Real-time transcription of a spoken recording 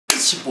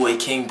It's your boy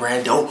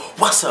Kvngbrando.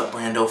 What's up,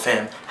 Brando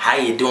fam? How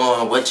you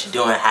doing? What you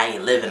doing? How you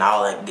living?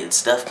 All that good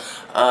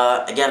stuff.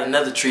 I got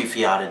another treat for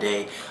y'all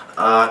today.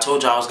 I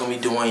told y'all I was gonna be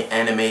doing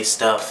anime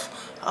stuff.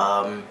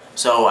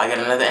 So I got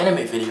another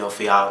anime video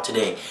for y'all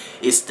today.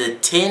 It's the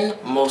 10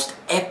 most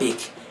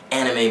epic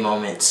anime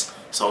moments.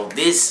 So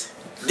this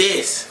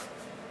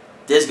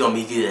gonna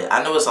be good.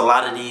 I know it's a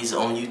lot of these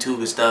on YouTube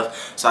and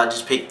stuff, so I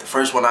just picked the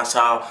first one I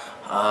saw.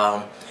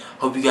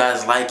 Hope you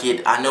guys like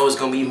it. I know it's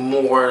gonna be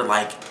more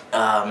like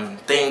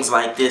things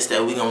like this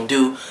that we gonna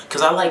do,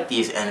 because I like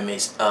these anime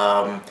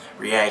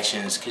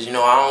reactions, because you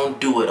know I don't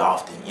do it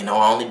often. You know,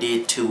 I only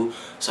did 2,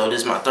 so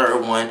this is my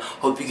 3rd one.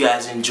 Hope you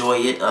guys enjoy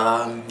it.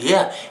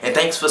 Yeah, and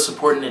thanks for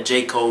supporting the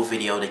J. Cole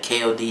video, the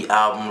KOD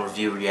album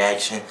review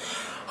reaction.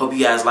 Hope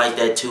you guys like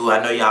that too. I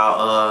know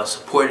y'all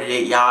supported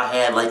it. Y'all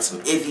had like some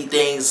iffy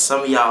things.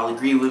 Some of y'all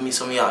agree with me,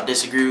 some of y'all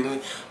disagree with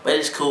me, but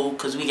it's cool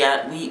because we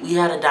had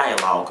a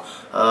dialogue.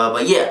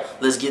 But yeah,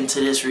 let's get into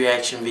this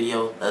reaction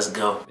video. Let's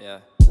go. Yeah.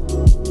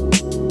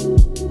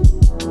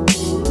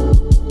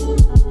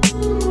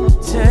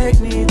 Take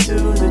me to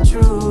the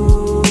truth.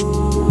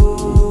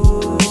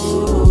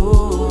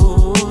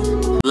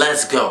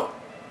 Let's go.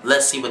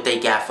 Let's see what they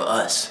got for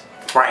us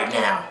right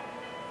now.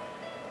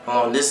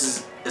 Hold on, this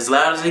is as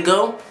loud as it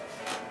go.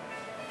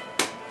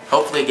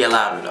 Hopefully it get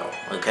louder though,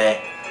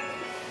 okay?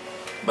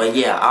 But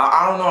yeah,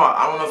 I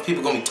don't know if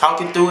people gonna be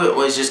talking through it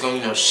or it's just gonna,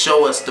 you know,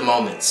 show us the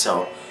moments.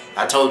 So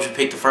I told you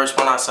pick the first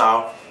one I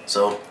saw.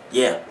 So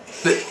yeah.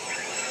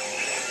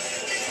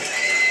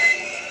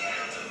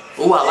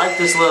 Ooh, I like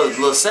this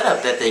little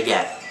setup that they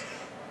got.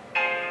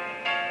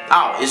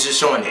 Oh, it's just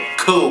showing it.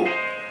 Cool.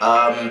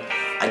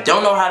 I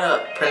don't know how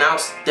to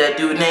pronounce that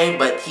dude's name,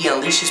 but he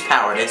unleashes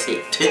power. That's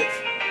it.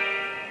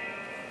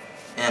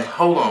 And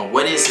hold on,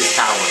 what is his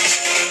power?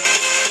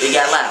 It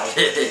got loud.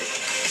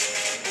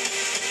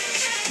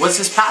 What's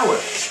his power?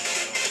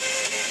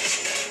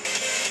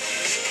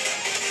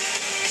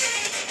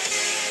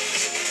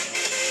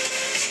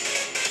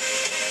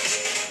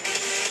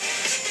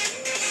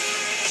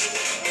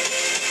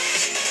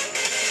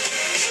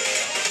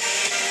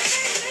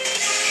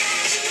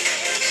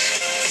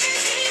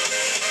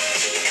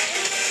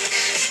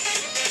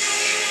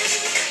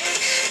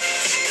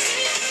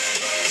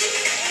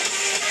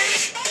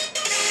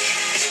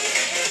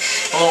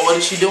 Oh, what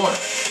is she doing?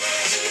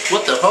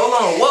 What the? Hold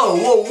on. Whoa,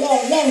 whoa, whoa,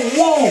 whoa,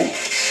 whoa.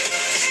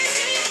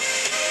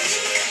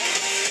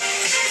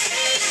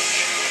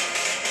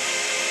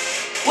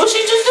 What'd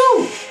she just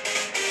do?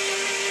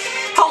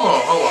 Hold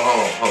on, hold on, hold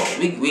on, hold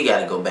on. We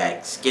gotta go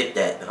back. Skip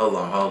that. Hold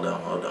on, hold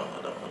on, hold on,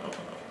 hold on, hold on.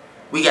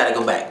 We gotta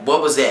go back.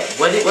 What was that?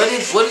 What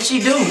did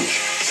she do?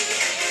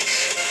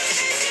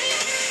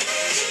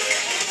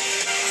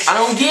 I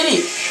don't get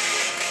it.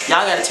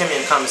 Y'all gotta tell me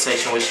in the comment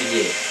section what she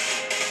did.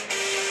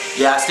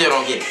 Yeah, I still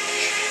don't get it.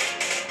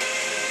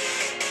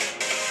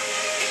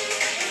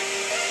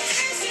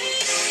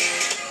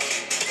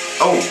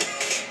 Oh.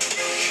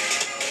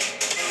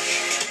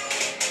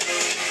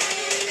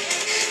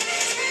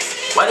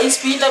 Why they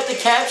speeding up the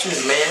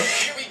captions, man?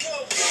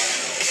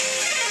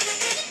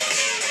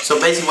 So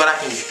basically what I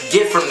can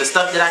get from the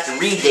stuff that I can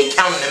read, they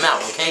counting them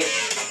out, okay?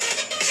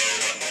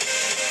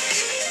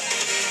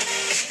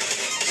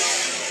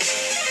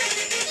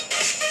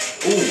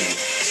 Ooh.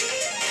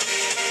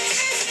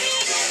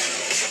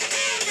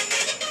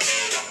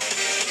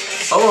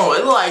 Hold on,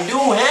 it look like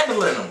dude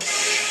handling them.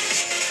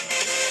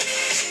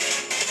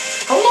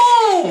 Hold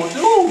on,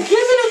 dude, give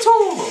it to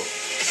him.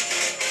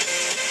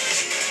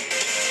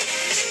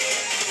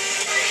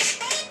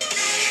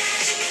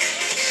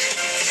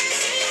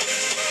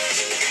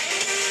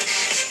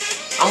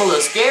 I'm a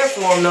little scared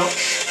for him though.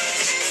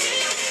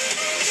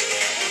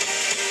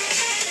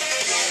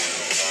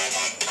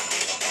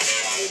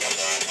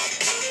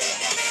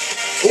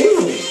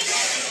 Ooh.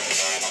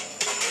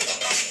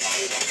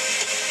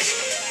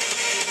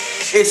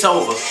 It's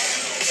over.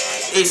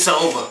 It's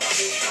over.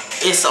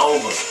 It's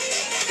over.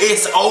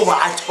 It's over.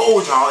 I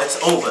told y'all it's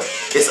over.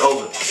 It's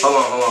over. Hold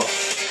on, hold on.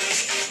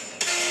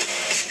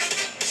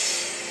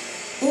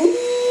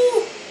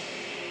 Ooh.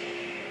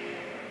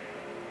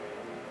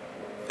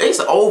 It's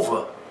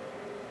over.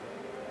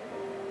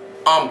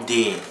 I'm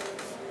dead.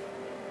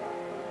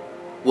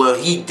 Well,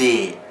 he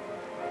dead.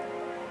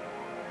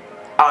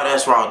 Oh,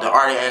 that's wrong. The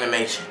art of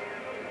animation.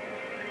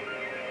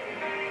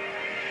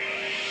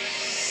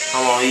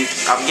 Hold on,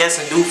 I'm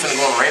guessing dude finna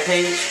go on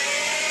rampage.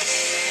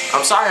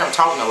 I'm sorry I'm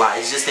talking a lot.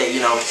 It's just that,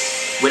 you know,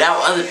 without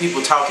other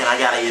people talking, I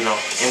gotta, you know,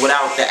 and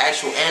without the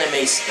actual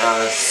anime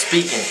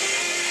speaking,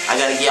 I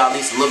gotta get at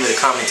least a little bit of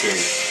commentary.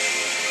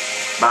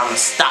 But I'm gonna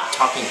stop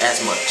talking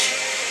as much,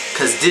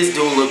 cause this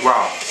dude look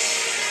raw.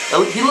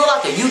 He look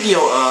like a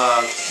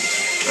Yu-Gi-Oh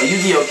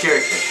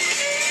character.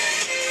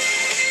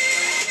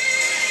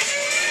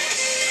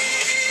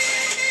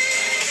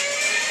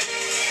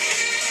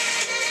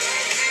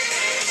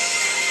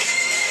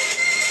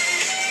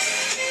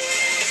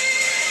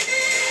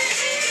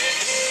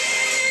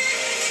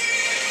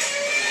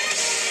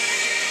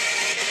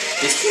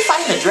 Is he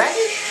fighting a dragon?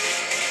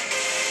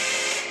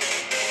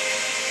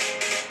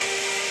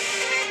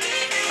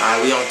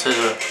 Alright, we on to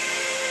the...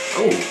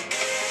 Oh.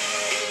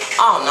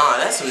 Oh, no,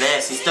 that's some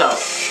nasty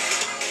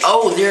stuff.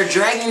 Oh, they're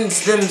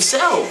dragons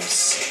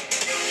themselves.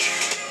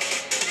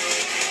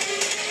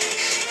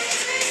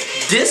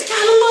 This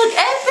kind of look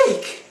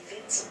epic.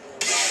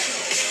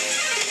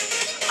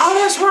 Oh,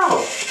 that's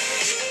raw.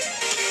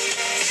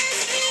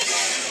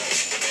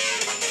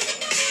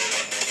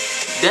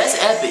 That's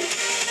epic.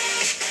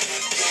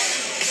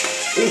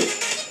 Ooh.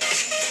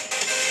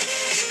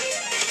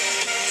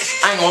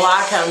 I ain't gonna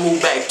lie, I kind of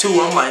moved back too.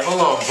 I'm like,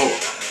 hold on.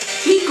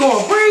 He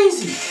going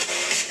crazy.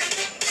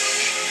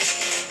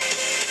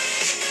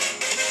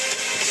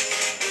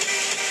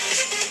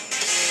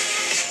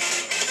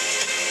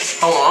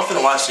 Hold on, I'm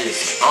finna watch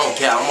this. I don't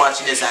care. I'm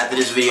watching this after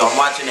this video. I'm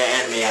watching that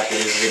anime after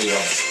this video.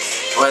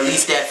 Or at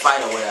least that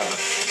fight or whatever.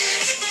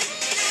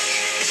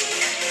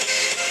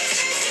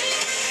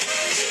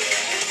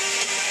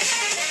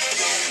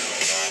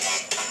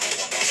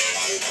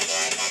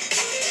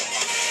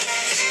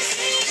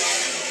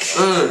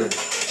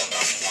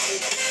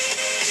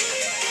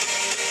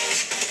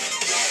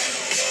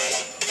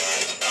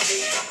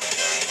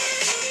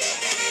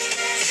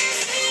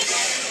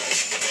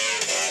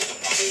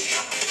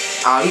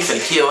 Oh, he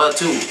finna kill her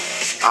too.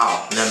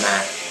 Oh, never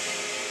mind.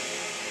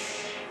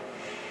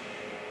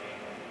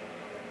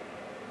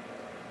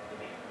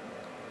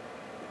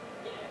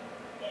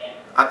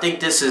 I think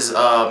this is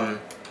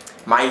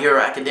My Hero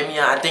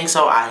Academia. I think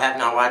so. I have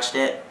not watched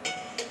it,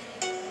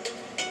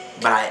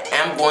 but I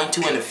am going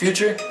to in the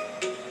future.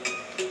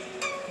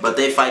 But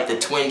they fight the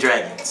twin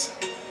dragons.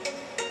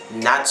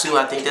 Natsu,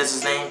 I think that's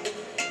his name.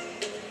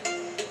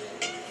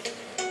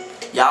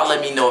 Y'all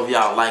let me know if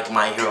y'all like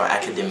My Hero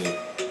Academia.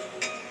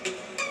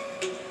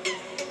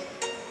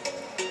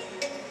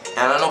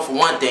 And I know for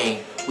one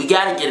thing, we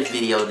gotta get a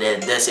video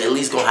that's at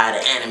least gonna have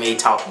the anime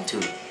talking to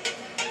it.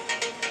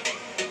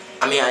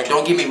 I mean,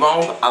 don't get me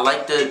wrong, I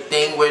like the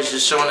thing where it's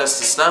just showing us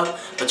the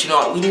stuff, but you know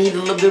what, we need a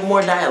little bit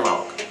more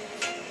dialogue.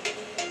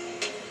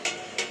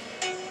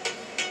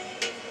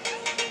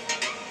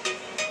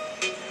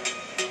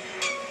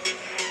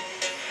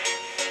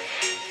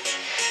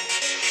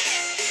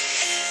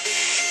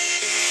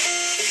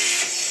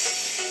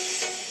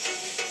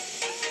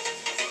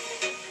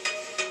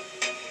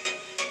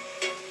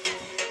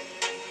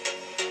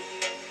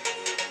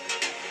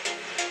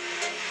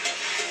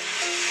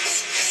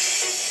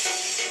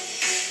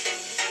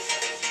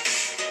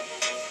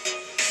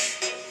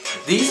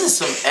 These are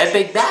some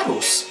epic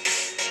battles.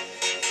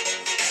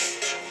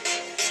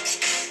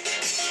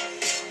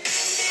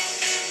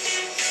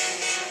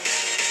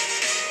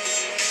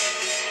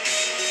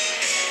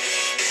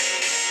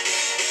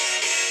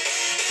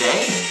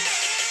 Dang.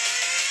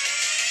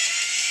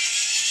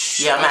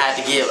 Yeah, I'm gonna have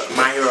to give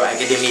My Hero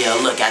Academia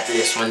a look after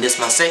this one. This is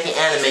my second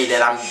anime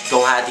that I'm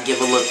gonna have to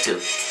give a look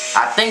to.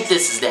 I think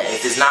this is that.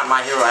 If it's not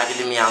My Hero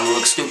Academia, I'm gonna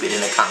look stupid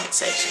in the comment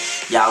section.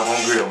 Y'all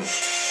gonna grill me.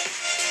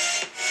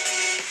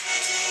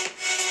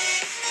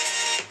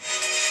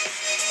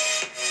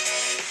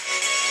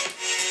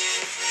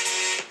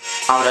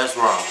 Oh, that's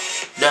raw.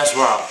 That's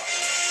raw.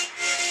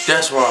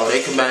 That's raw.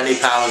 They combine their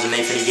powers and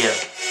they finna get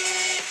them.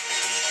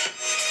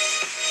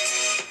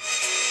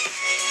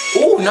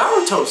 Ooh,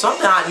 Naruto,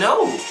 something I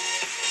know.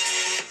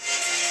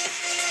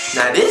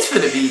 Now this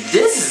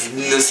is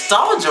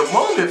nostalgia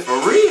moment for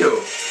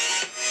real.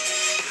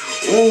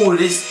 Ooh,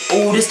 this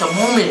the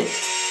moment.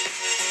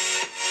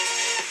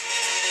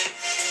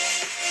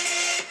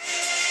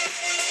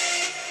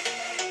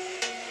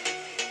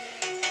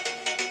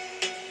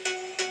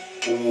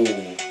 Ooh.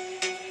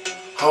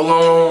 Hold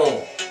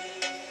on.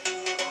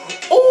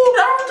 Oh,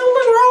 Naruto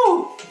look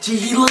raw. Gee,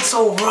 he looks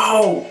so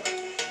raw.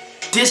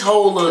 This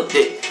whole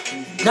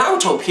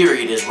Naruto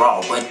period is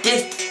raw, but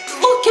this,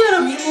 look at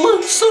him, he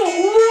looks so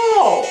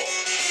raw.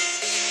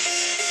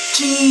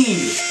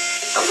 Gee.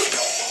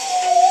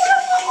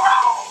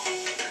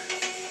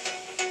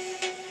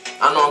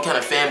 I know I'm kind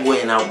of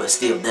fanboying out, but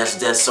still,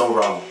 that's so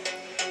raw.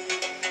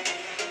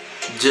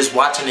 Just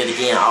watching it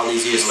again all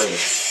these years later.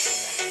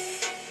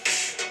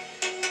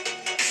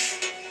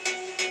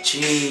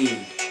 Gee.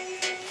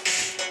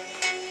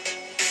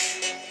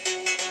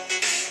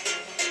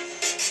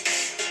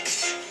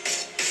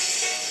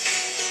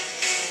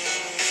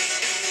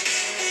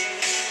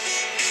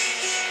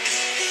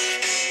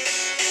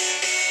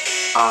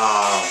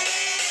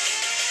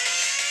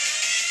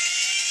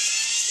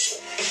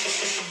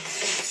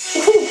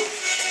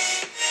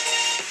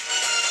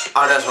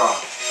 Oh, that's raw.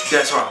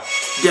 That's raw.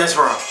 That's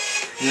raw.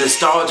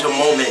 Nostalgia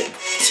moment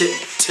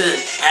to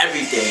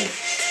everything.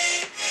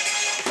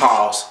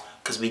 Pause.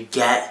 Cause we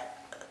got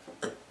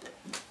it.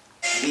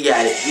 We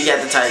got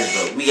the Titans,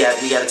 bro. We got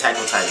to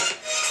tackle Titans.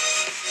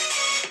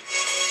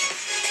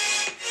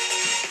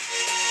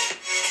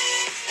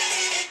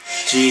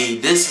 Gee,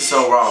 this is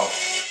so raw.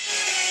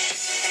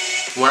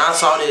 When I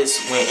saw this,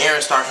 when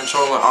Eren started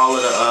controlling all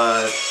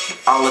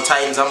the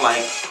Titans, I'm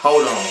like,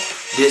 hold on,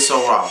 this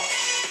so raw.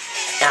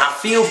 And I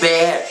feel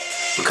bad,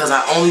 because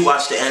I only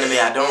watch the anime.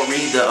 I don't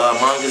read the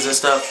mangas and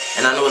stuff.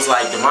 And I know it's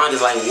like the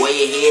manga's like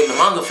way ahead. The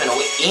manga finna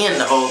end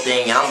the whole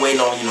thing, and I'm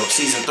waiting on, you know,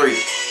 season 3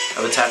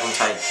 of Attack on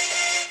Titan.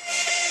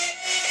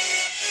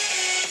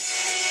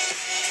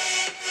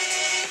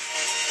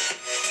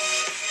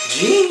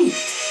 Gee.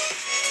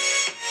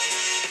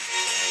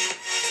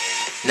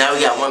 Now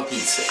we got One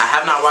Piece. I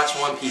have not watched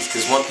One Piece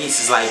because One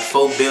Piece is like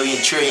 4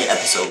 billion trillion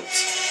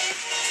episodes.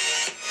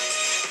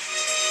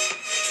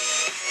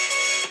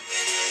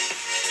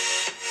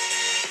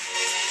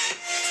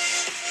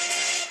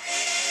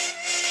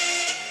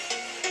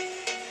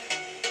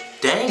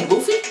 Dang,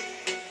 Luffy?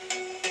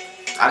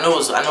 I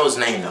know his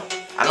name though.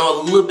 I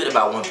know a little bit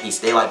about One Piece.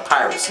 They like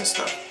pirates and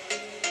stuff.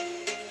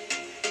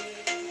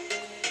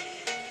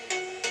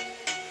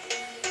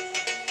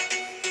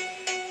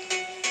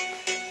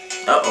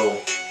 Uh-oh.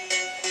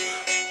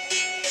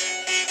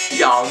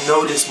 Y'all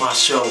notice my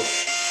show.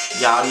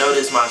 Y'all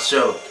notice my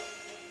show.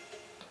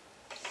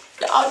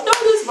 Y'all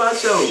notice my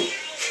show.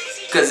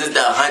 Because it's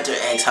the Hunter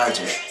x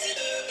Hunter.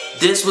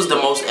 This was the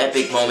most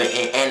epic moment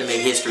in anime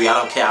history. I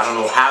don't care. I don't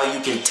know how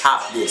you can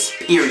top this.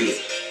 Period.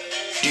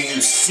 Do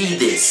you see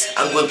this?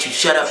 I'm going to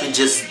shut up and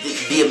just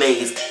be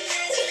amazed.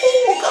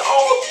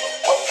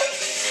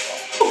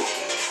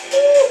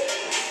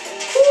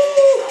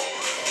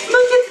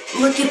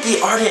 Look at the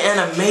art and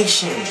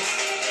animation.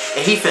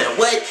 And he finna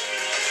what?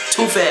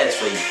 Too fast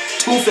for you.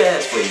 Too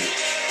fast for you.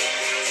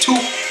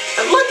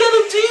 Look at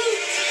him, G.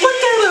 Look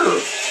at him.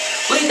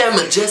 Look at that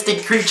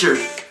majestic creature.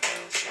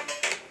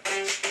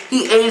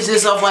 He aged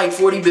himself like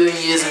 40 billion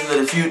years into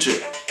the future.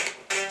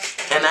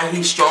 And now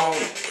he's strong.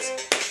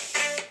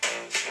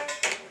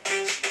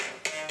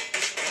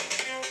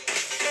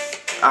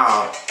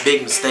 Oh,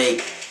 big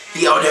mistake.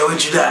 He out there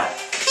with you now.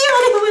 He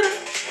out there with him.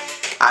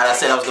 Alright, I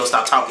said I was gonna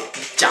stop talking.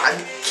 John,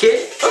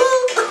 kid.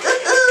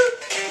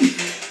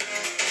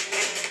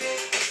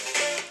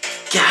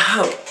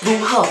 God, blew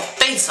her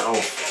face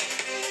off.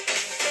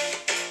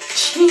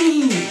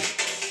 Gee.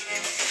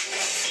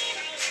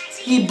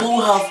 He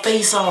blew her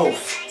face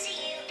off.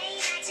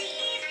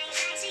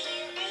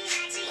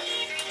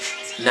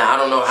 Now, I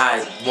don't know how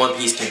One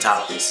Piece can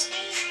top this.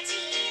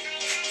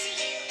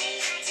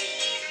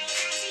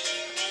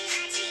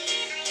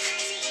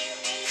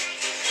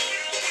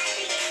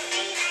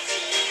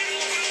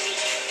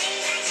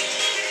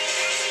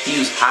 He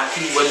used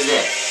hockey? What is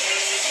that?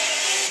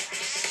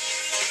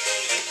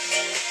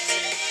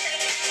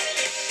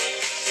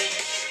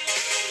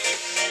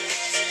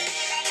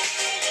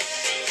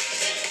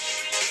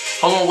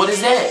 Hold on, what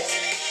is that?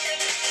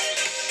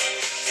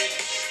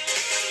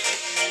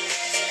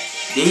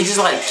 Did he just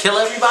like kill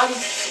everybody?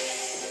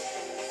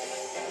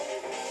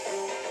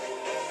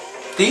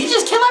 Did he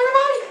just kill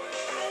everybody?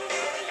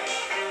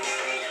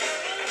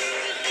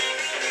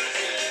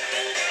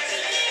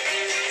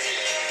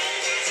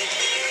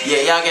 Yeah,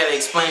 y'all gotta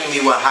explain to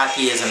me what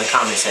hockey is in the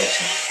comment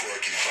section.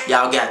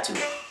 Y'all got to.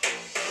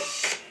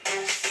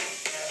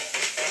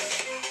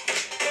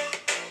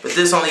 But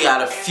this only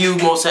got a few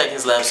more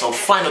seconds left, so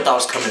final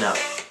thoughts coming up.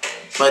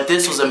 But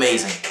this was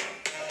amazing.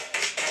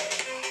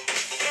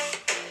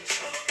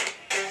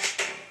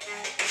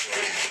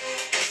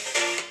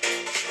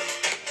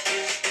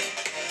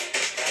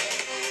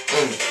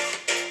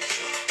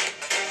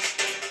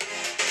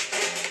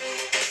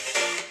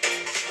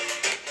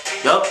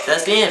 Yup,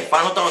 that's the end.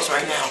 Final thoughts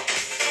right now.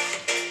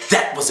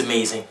 That was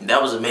amazing.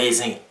 That was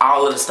amazing.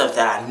 All of the stuff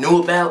that I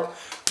knew about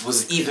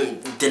was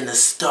even the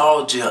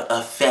nostalgia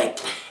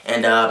effect.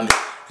 And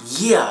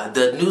yeah,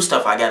 the new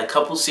stuff. I got a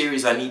couple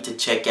series I need to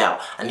check out.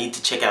 I need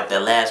to check out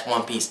that last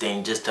One Piece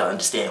thing just to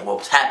understand what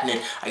was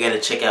happening. I got to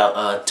check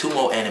out 2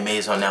 more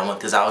animes on that one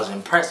because I was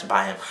impressed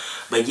by him.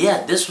 But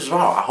yeah, this was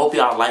raw. I hope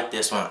y'all like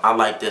this one. I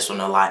like this one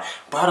a lot.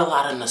 Brought a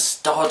lot of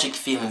nostalgic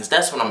feelings.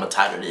 That's what I'm going to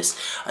title this.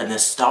 A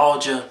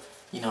nostalgia,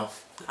 you know,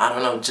 I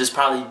don't know, just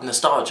probably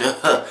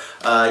nostalgia.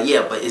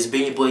 Yeah, but it's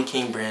been your boy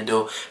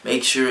Kvngbrando.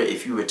 Make sure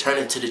if you're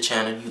returning to the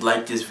channel, you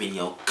like this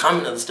video,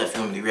 comment other stuff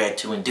you want me to react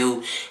to and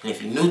do. And if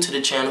you're new to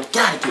the channel,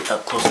 gotta get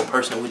up close and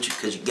personal with you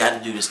because you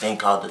gotta do this thing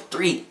called the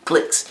 3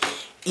 clicks.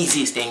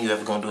 Easiest thing you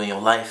ever gonna do in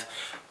your life.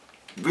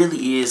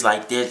 Really is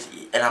like this,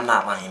 and I'm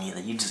not lying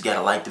either. You just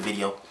gotta like the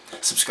video,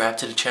 subscribe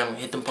to the channel,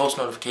 hit them post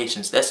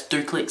notifications. That's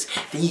 3 clicks.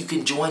 Then you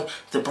can join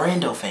the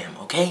Brando fam,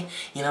 okay?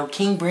 You know,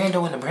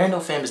 Kvngbrando and the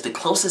Brando fam is the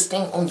closest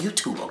thing on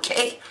YouTube,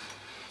 okay?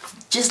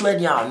 Just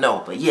letting y'all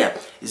know. But yeah,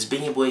 it's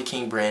been your boy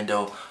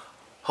Kvngbrando.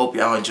 Hope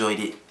y'all enjoyed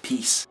it.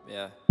 Peace.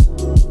 Yeah.